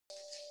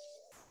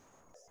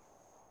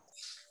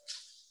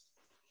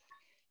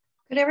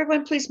Could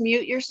everyone please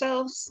mute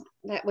yourselves?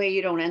 That way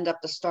you don't end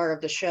up the star of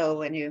the show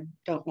when you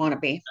don't want to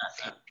be.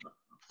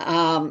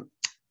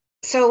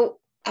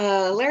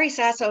 Larry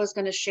Sasso is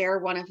going to share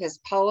one of his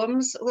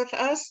poems with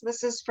us.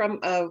 This is from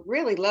a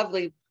really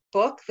lovely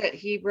book that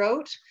he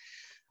wrote.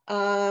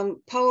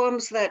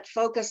 Poems that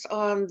focus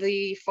on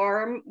the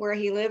farm where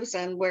he lives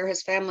and where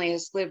his family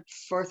has lived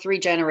for 3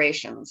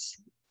 generations.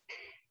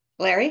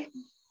 Larry?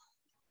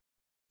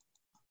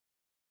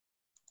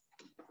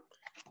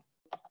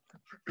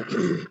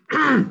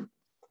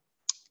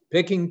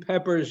 Picking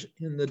peppers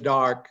in the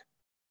dark,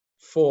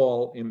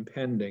 fall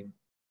impending.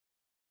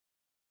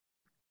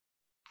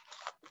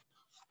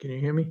 Can you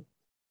hear me?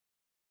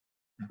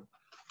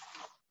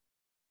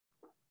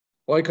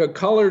 Like a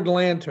colored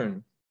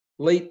lantern,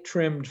 late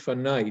trimmed for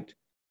night,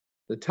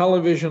 the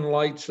television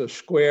lights a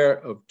square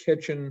of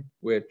kitchen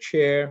where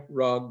chair,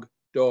 rug,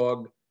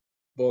 dog,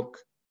 book,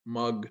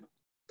 mug,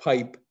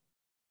 pipe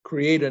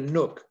create a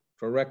nook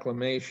for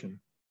reclamation.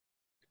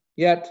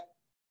 Yet,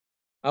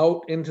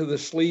 out into the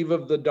sleeve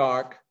of the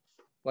dark,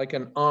 like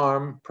an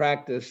arm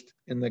practiced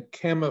in the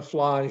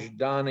camouflage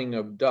dawning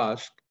of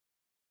dusk,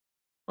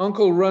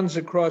 Uncle runs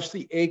across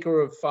the acre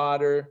of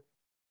fodder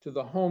to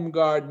the home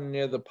garden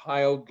near the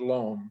piled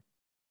loam,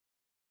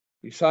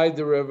 beside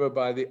the river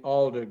by the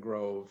alder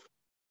grove.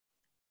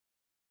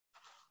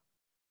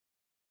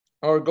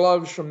 Our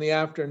gloves from the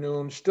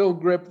afternoon still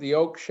grip the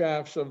oak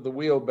shafts of the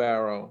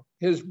wheelbarrow.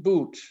 His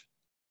boots,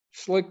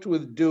 slicked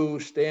with dew,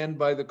 stand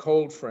by the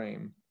cold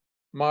frame,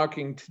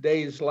 marking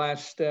today's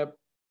last step,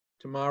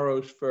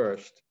 tomorrow's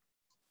first.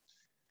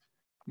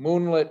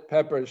 Moonlit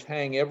peppers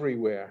hang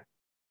everywhere.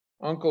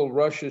 Uncle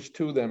rushes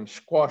to them,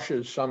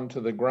 squashes some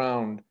to the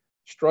ground,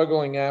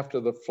 struggling after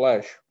the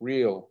flesh,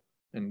 real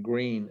and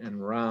green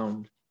and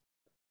round.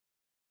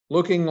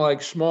 Looking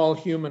like small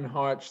human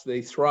hearts,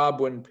 they throb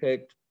when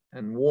picked,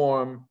 and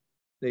warm,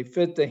 they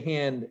fit the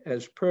hand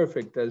as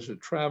perfect as a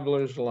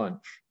traveler's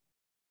lunch.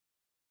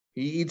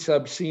 He eats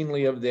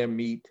obscenely of their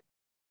meat,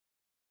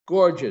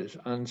 gorges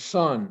on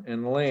sun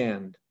and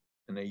land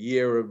and a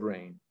year of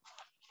rain.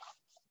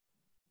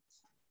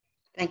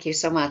 Thank you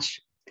so much.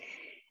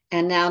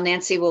 And now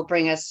Nancy will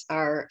bring us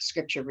our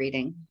scripture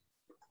reading.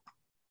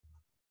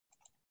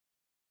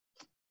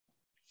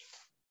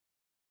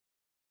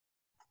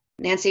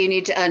 Nancy, you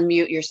need to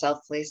unmute yourself,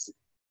 please.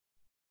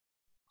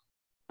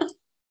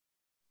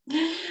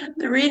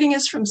 The reading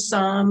is from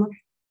Psalm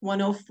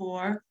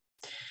 104.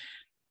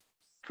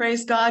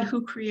 Praise God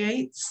who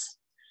creates.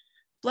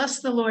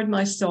 Bless the Lord,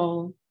 my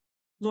soul.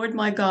 Lord,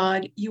 my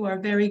God, you are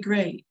very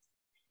great.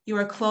 You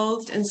are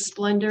clothed in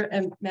splendor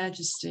and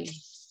majesty.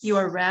 You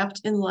are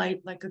wrapped in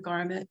light like a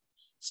garment,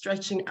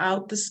 stretching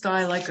out the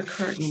sky like a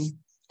curtain.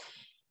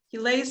 He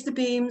lays the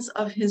beams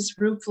of his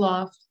roof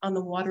loft on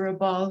the water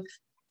above,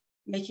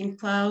 making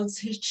clouds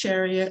his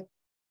chariot,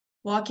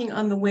 walking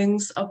on the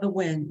wings of the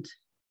wind.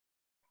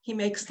 He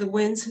makes the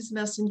winds his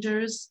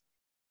messengers,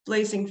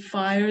 blazing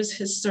fires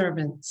his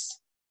servants.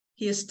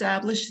 He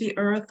established the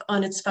earth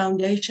on its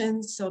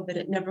foundations so that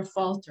it never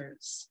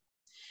falters.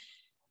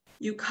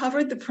 You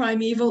covered the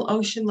primeval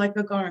ocean like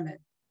a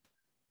garment.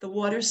 The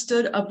water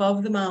stood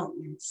above the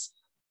mountains.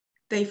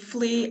 They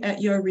flee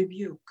at your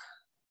rebuke.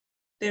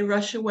 They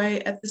rush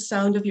away at the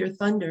sound of your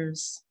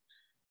thunders.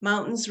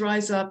 Mountains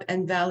rise up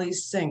and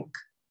valleys sink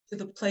to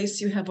the place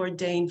you have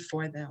ordained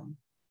for them.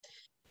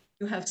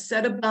 You have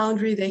set a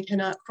boundary they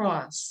cannot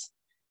cross.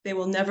 They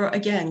will never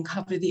again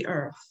cover the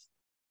earth.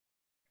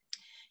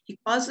 He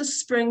causes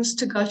springs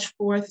to gush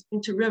forth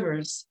into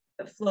rivers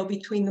that flow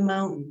between the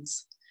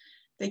mountains.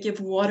 They give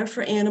water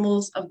for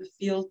animals of the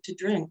field to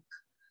drink.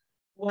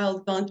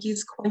 Wild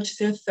donkeys quench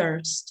their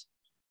thirst.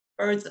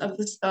 Birds of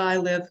the sky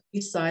live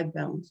beside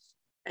them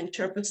and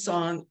chirp a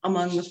song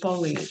among the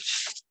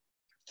foliage.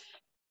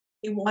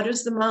 He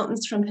waters the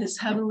mountains from his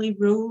heavenly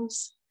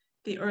rooms.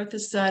 The earth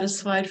is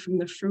satisfied from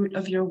the fruit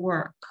of your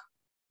work.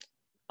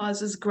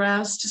 Causes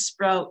grass to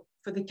sprout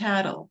for the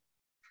cattle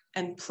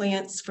and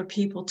plants for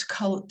people to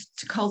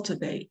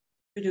cultivate,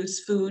 produce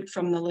food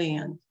from the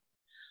land.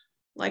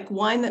 Like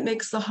wine that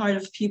makes the heart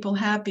of people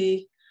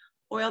happy,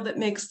 oil that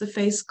makes the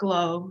face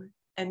glow,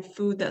 and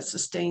food that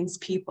sustains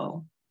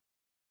people.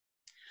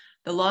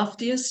 The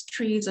loftiest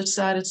trees are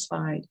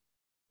satisfied.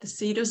 The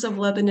cedars of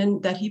Lebanon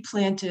that he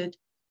planted,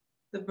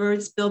 the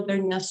birds build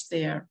their nest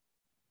there,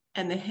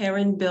 and the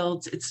heron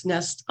builds its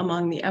nest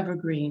among the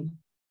evergreen.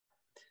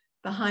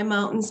 The high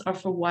mountains are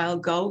for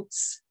wild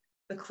goats.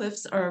 The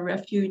cliffs are a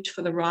refuge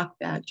for the rock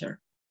badger.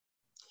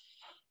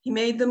 He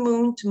made the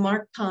moon to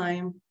mark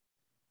time.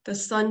 The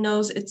sun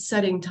knows its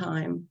setting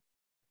time.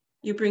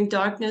 You bring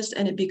darkness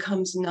and it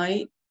becomes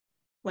night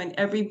when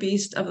every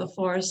beast of the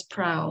forest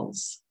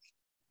prowls.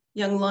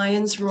 Young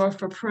lions roar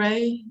for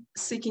prey,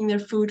 seeking their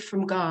food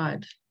from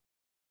God.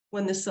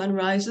 When the sun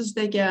rises,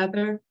 they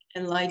gather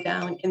and lie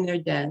down in their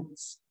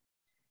dens.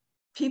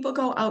 People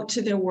go out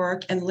to their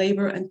work and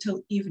labor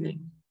until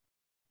evening.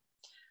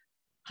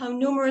 How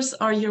numerous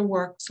are your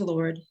works,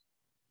 Lord.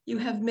 You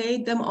have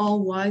made them all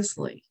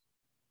wisely.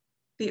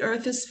 The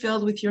earth is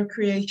filled with your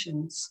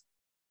creations.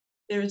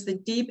 There is the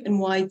deep and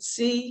wide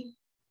sea,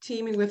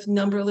 teeming with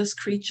numberless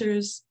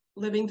creatures,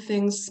 living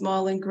things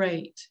small and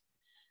great.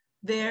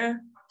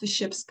 There the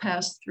ships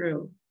pass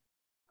through.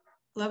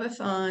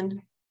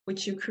 Leviathan,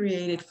 which you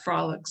created,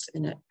 frolics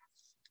in it.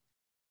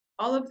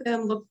 All of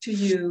them look to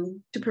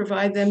you to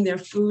provide them their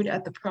food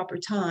at the proper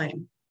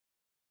time.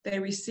 They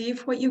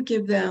receive what you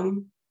give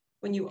them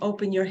when you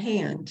open your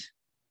hand.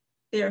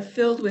 They are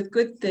filled with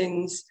good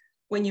things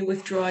when you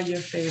withdraw your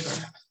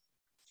favor.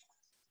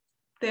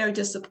 They are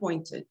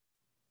disappointed.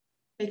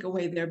 Take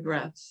away their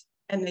breath,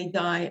 and they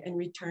die and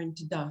return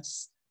to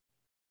dust.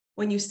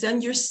 When you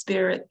send your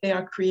spirit, they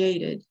are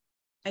created,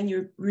 and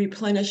you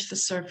replenish the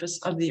surface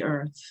of the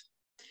earth.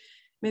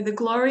 May the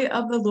glory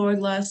of the Lord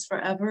last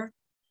forever.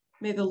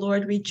 May the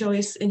Lord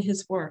rejoice in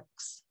his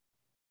works.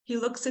 He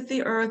looks at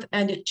the earth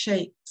and it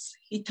shakes.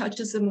 He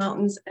touches the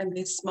mountains and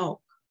they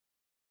smoke.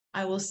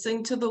 I will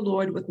sing to the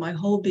Lord with my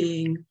whole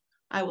being.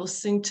 I will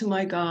sing to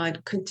my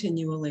God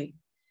continually.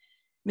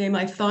 May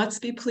my thoughts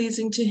be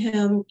pleasing to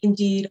him.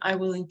 Indeed, I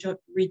will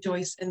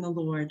rejoice in the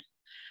Lord.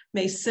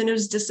 May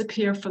sinners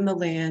disappear from the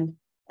land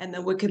and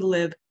the wicked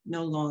live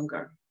no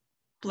longer.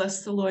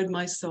 Bless the Lord,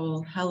 my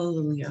soul.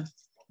 Hallelujah.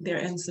 There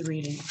ends the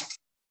reading.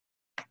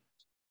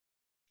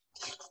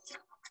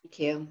 Thank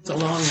you. It's a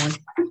long one.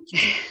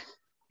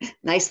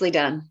 Nicely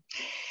done.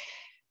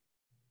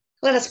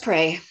 Let us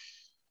pray.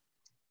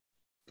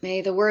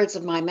 May the words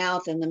of my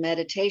mouth and the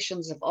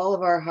meditations of all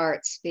of our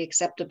hearts be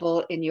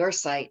acceptable in your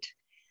sight,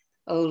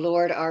 O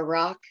Lord, our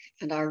rock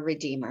and our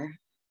redeemer.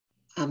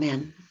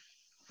 Amen.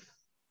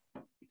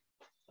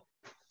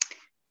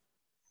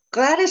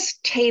 Gladys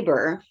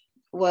Tabor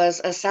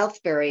was a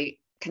Southbury,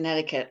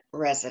 Connecticut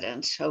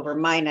resident over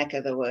my neck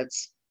of the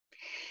woods,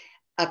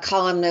 a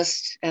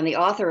columnist and the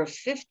author of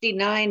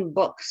 59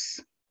 books.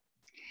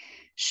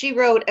 She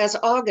wrote, as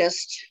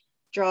August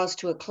draws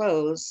to a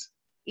close,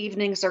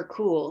 evenings are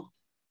cool.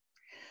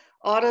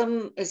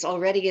 Autumn is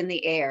already in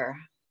the air.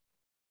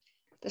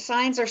 The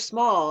signs are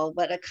small,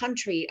 but a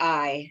country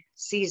eye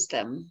sees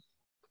them.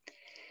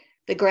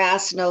 The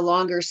grass no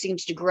longer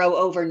seems to grow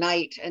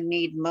overnight and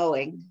need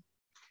mowing.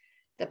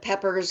 The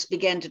peppers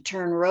begin to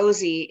turn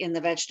rosy in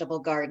the vegetable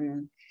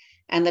garden,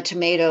 and the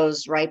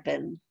tomatoes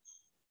ripen.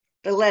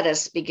 The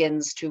lettuce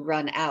begins to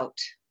run out.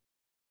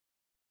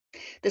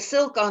 The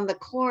silk on the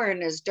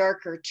corn is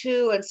darker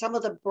too, and some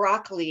of the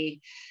broccoli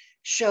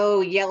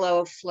show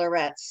yellow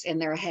florets in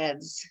their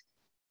heads.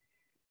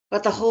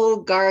 But the whole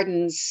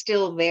garden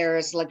still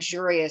bears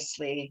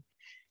luxuriously,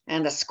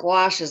 and the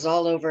squash is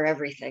all over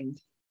everything.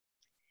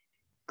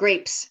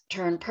 Grapes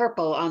turn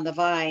purple on the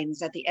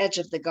vines at the edge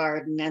of the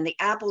garden, and the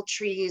apple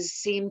trees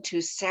seem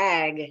to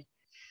sag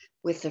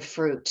with the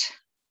fruit.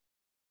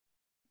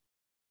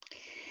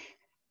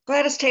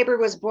 Gladys Tabor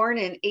was born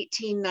in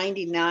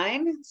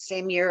 1899,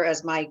 same year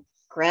as my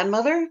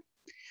grandmother,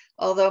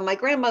 although my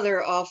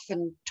grandmother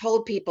often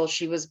told people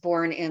she was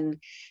born in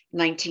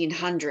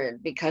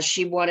 1900 because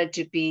she wanted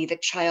to be the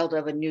child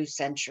of a new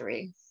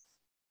century.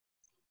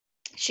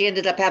 She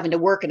ended up having to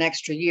work an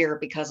extra year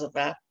because of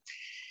that.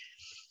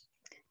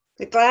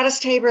 But Gladys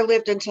Tabor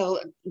lived until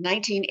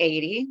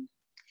 1980,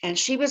 and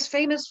she was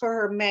famous for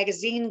her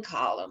magazine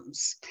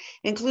columns,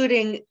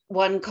 including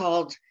one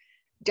called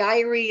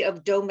Diary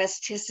of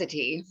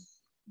Domesticity,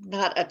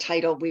 not a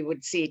title we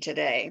would see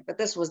today, but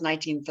this was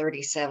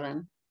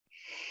 1937.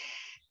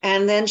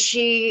 And then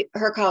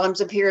her columns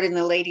appeared in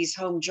the Ladies'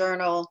 Home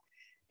Journal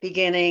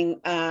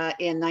beginning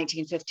in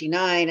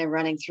 1959 and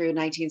running through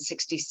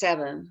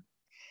 1967.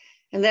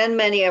 And then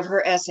many of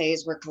her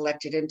essays were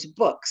collected into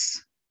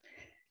books.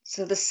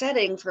 So the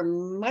setting for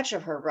much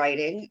of her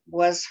writing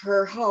was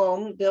her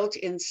home built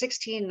in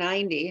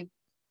 1690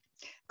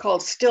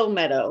 called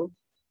Stillmeadow.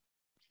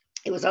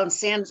 It was on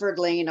Sanford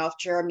Lane off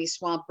Jeremy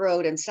Swamp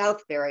Road in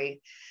Southbury.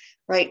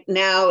 Right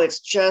now it's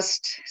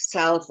just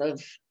south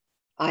of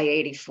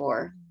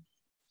I-84.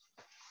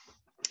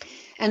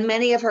 And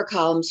many of her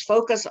columns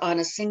focus on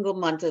a single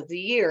month of the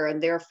year,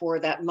 and therefore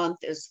that month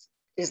is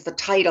the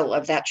title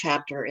of that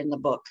chapter in the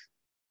book.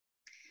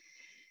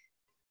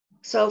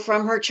 So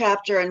from her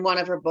chapter in one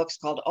of her books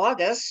called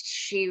August,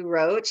 she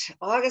wrote,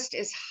 August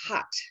is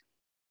hot,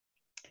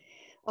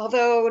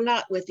 although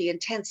not with the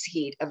intense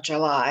heat of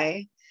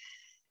July.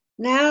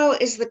 Now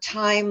is the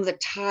time the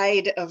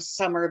tide of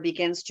summer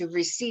begins to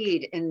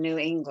recede in New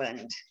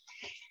England.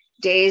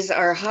 Days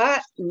are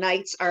hot,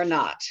 nights are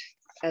not,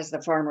 as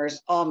the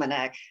Farmer's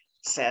Almanac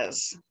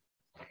says.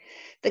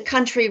 The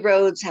country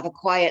roads have a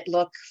quiet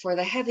look, for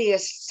the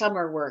heaviest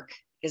summer work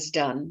is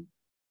done.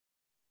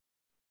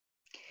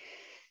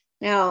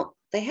 Now,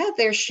 they had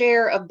their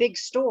share of big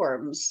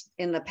storms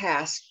in the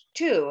past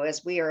too,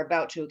 as we are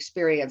about to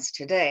experience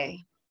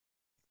today.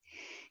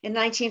 In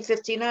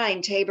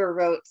 1959, Tabor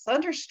wrote,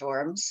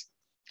 thunderstorms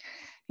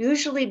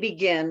usually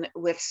begin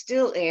with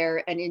still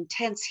air and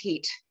intense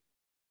heat.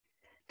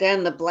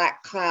 Then the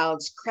black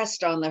clouds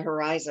crest on the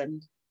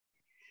horizon.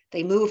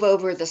 They move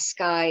over the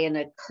sky in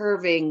a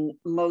curving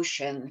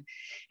motion.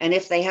 And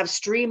if they have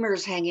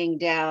streamers hanging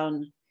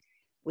down,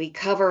 we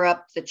cover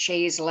up the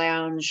chaise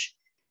lounge,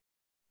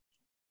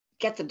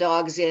 get the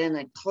dogs in,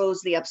 and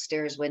close the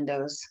upstairs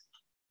windows.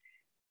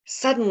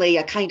 Suddenly,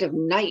 a kind of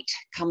night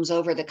comes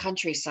over the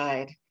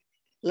countryside,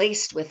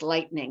 laced with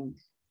lightning.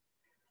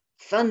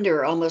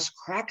 Thunder almost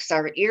cracks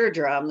our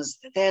eardrums.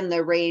 Then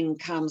the rain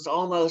comes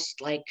almost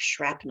like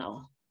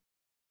shrapnel.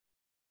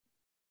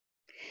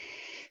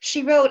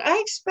 She wrote,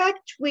 I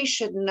expect we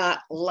should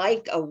not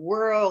like a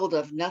world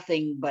of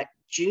nothing but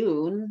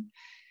June.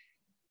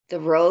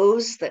 The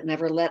rose that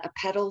never let a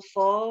petal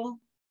fall,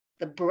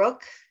 the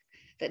brook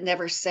that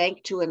never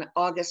sank to an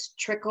August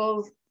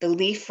trickle, the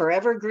leaf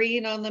forever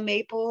green on the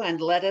maple,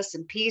 and lettuce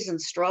and peas and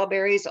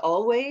strawberries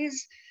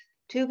always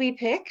to be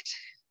picked.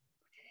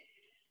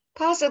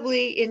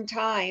 Possibly in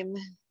time,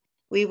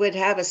 we would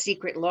have a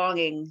secret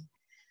longing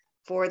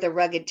for the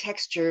rugged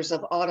textures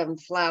of autumn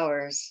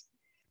flowers,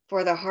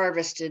 for the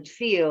harvested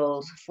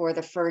field, for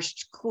the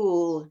first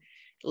cool,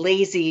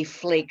 lazy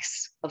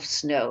flakes of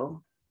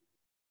snow.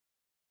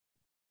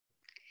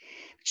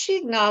 She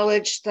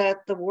acknowledged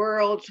that the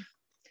world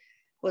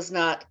was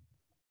not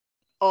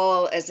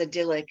all as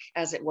idyllic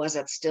as it was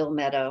at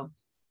Stillmeadow.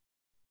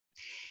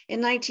 In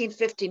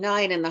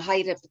 1959, in the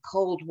height of the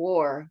Cold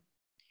War,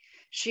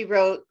 she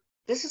wrote,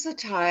 this is a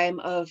time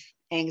of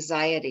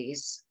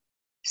anxieties,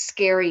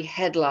 scary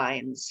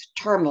headlines,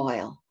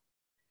 turmoil.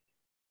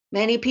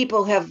 Many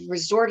people have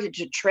resorted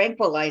to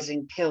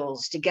tranquilizing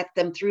pills to get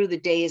them through the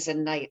days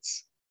and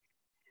nights.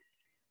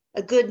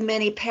 A good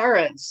many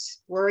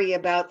parents worry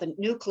about the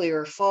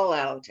nuclear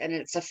fallout and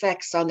its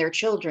effects on their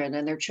children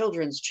and their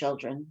children's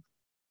children.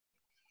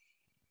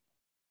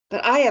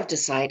 But I have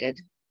decided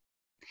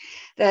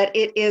that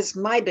it is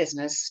my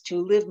business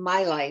to live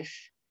my life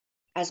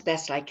as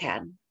best I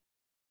can.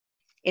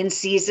 In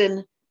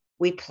season,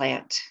 we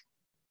plant.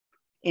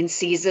 In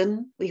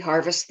season, we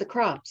harvest the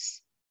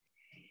crops.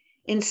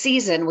 In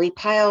season, we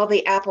pile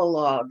the apple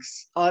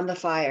logs on the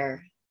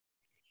fire.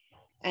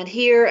 And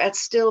here at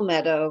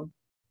Stillmeadow,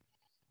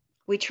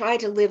 we try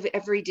to live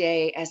every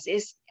day as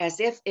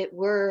if it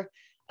were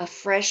a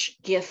fresh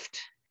gift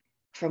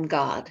from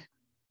God.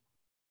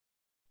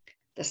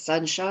 The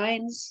sun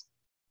shines,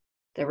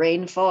 the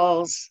rain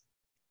falls,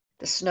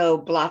 the snow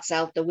blots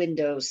out the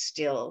windows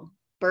still.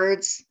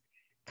 Birds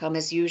come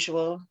as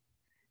usual.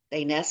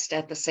 They nest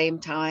at the same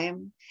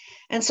time.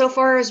 And so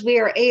far as we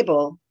are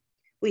able,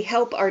 we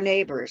help our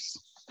neighbors,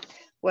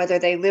 whether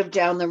they live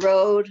down the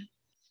road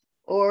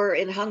or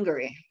in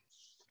Hungary.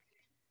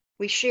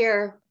 We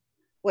share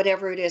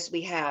whatever it is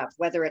we have,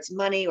 whether it's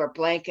money or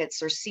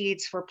blankets or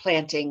seeds for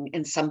planting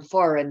in some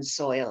foreign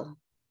soil.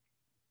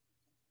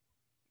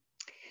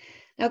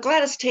 Now,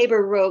 Gladys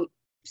Tabor wrote,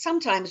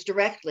 sometimes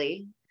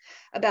directly,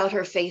 about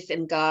her faith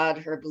in God,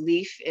 her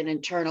belief in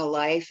eternal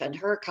life, and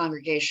her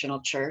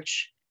congregational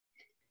church.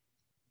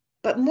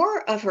 But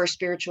more of her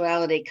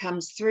spirituality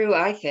comes through,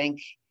 I think,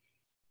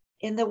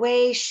 in the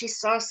way she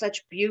saw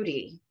such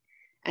beauty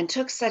and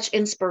took such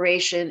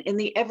inspiration in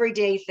the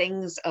everyday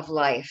things of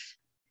life.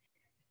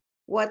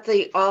 What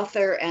the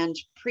author and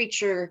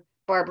preacher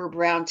Barbara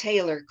Brown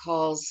Taylor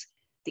calls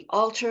the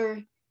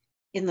altar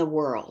in the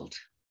world.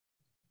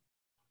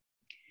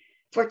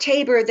 For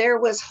Tabor, there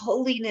was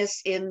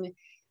holiness in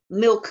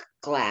milk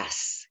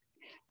glass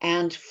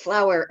and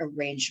flower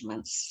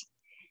arrangements,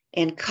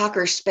 in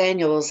cocker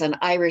spaniels and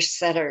Irish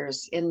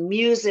setters, in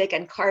music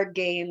and card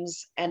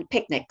games and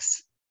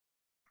picnics.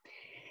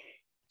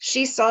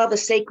 She saw the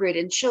sacred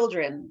in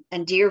children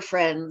and dear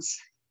friends,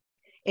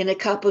 in a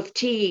cup of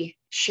tea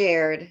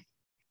shared,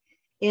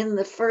 in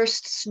the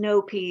first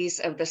snow peas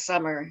of the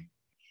summer,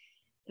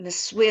 in a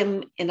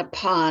swim in a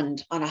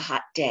pond on a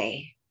hot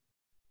day.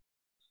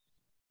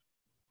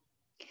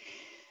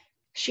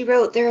 She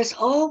wrote, there is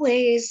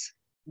always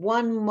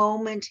one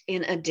moment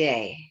in a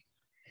day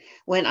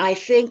when I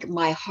think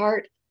my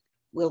heart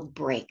will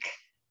break.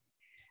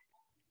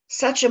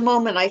 Such a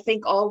moment I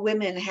think all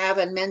women have,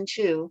 and men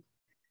too,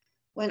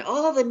 when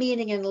all the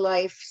meaning in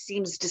life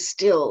seems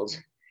distilled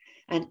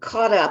and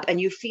caught up and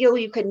you feel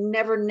you can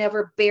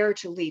never bear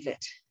to leave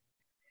it.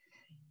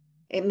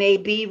 It may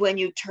be when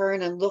you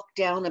turn and look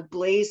down a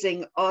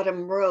blazing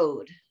autumn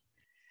road,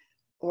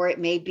 or it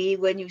may be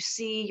when you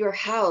see your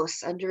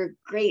house under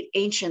great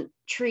ancient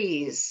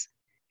trees,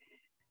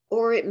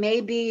 or it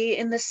may be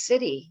in the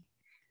city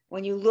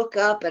when you look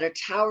up at a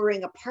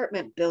towering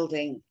apartment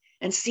building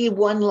and see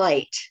one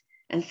light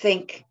and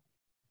think,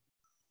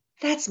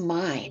 that's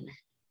mine.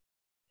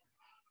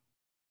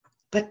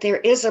 But there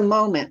is a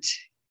moment,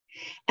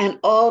 and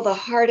all the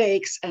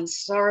heartaches and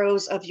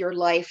sorrows of your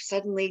life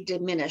suddenly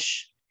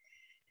diminish,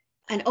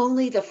 and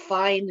only the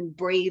fine,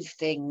 brave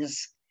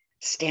things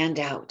stand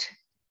out.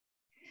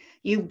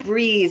 You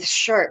breathe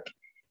sharp,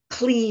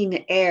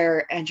 clean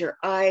air, and your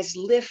eyes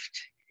lift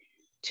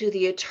to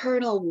the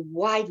eternal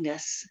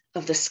wideness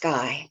of the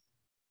sky.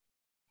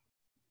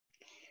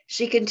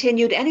 She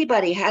continued,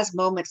 anybody has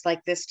moments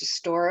like this to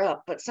store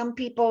up, but some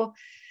people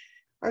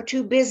are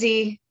too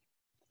busy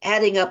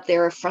adding up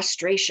their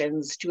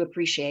frustrations to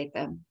appreciate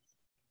them.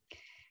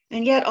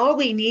 And yet all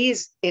we need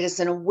is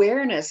an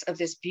awareness of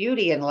this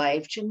beauty in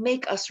life to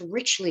make us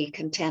richly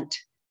content.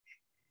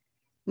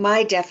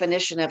 My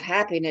definition of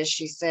happiness,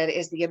 she said,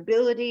 is the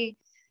ability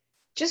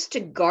just to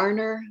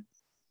garner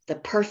the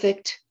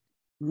perfect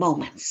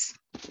moments.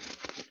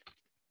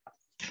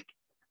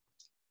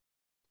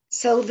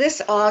 So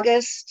this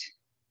August,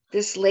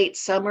 this late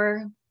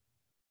summer,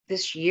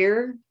 this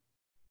year,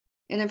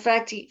 and in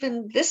fact,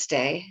 even this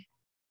day,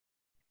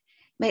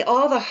 may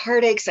all the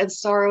heartaches and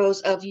sorrows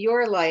of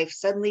your life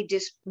suddenly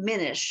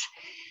diminish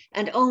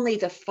and only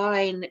the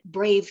fine,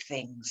 brave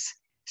things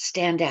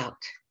stand out.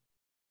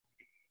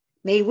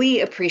 May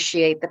we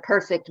appreciate the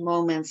perfect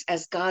moments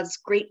as God's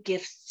great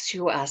gifts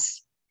to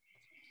us.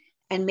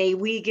 And may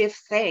we give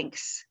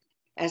thanks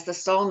as the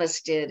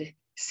psalmist did,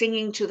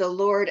 singing to the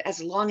Lord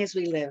as long as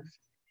we live,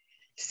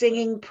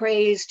 singing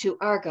praise to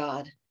our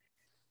God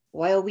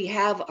while we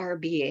have our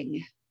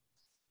being.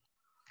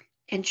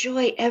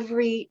 Enjoy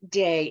every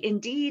day,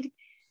 indeed,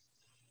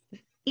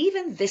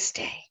 even this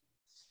day.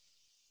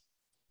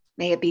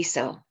 May it be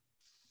so.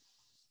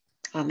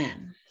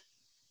 Amen.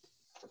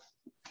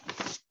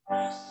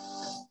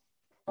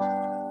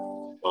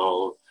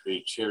 All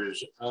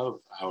creatures of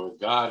our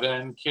God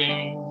and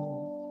King,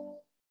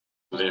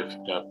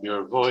 lift up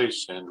your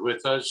voice and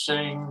with us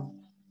sing,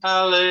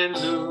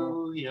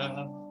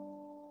 Hallelujah,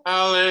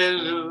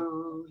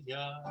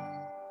 Hallelujah.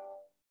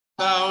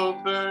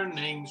 Thou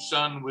burning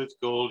sun with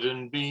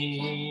golden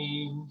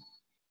beam,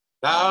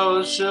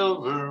 thou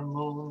silver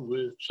moon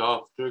with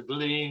softer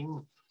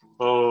gleam,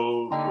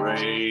 oh,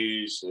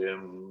 praise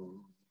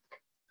him,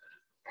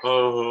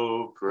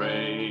 oh,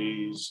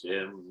 praise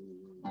him.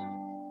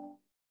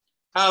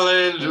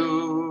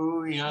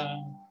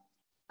 Hallelujah,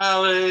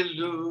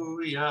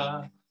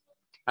 hallelujah,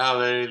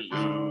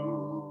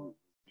 hallelujah.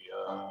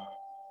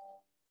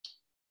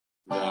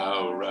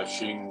 Thou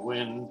rushing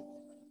wind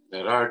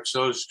that art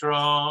so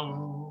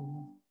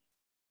strong,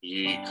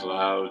 ye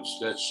clouds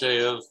that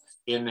sail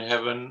in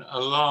heaven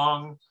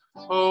along,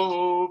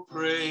 oh,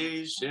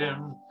 praise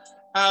him,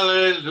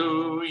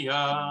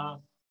 hallelujah.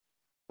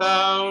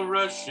 Thou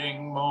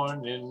rushing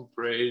morn in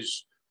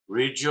praise,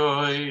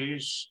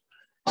 rejoice.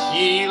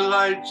 Ye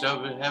lights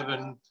of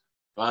heaven,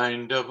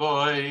 find a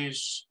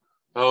voice.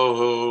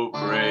 Oh,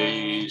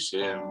 praise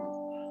him.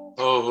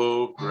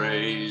 Oh,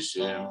 praise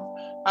him.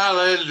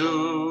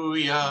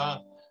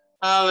 Hallelujah.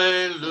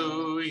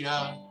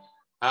 Hallelujah.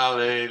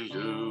 Hallelujah.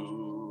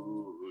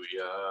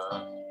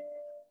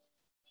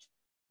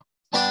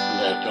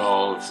 Let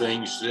all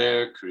things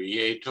their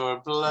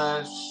Creator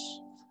bless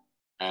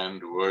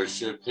and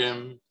worship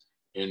him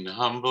in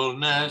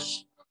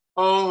humbleness.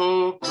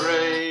 Oh,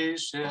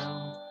 praise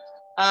him.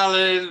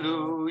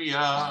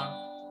 Hallelujah.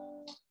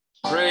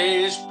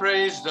 Praise,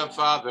 praise the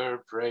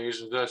Father,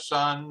 praise the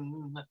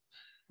Son,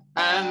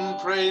 and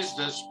praise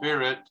the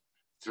Spirit,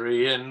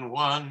 three in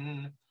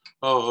one.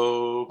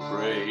 Oh,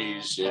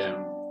 praise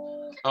him.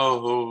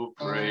 Oh,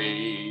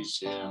 praise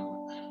him.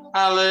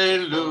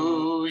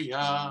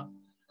 Hallelujah.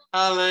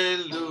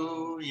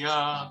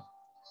 Hallelujah.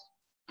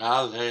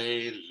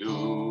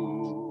 Hallelujah.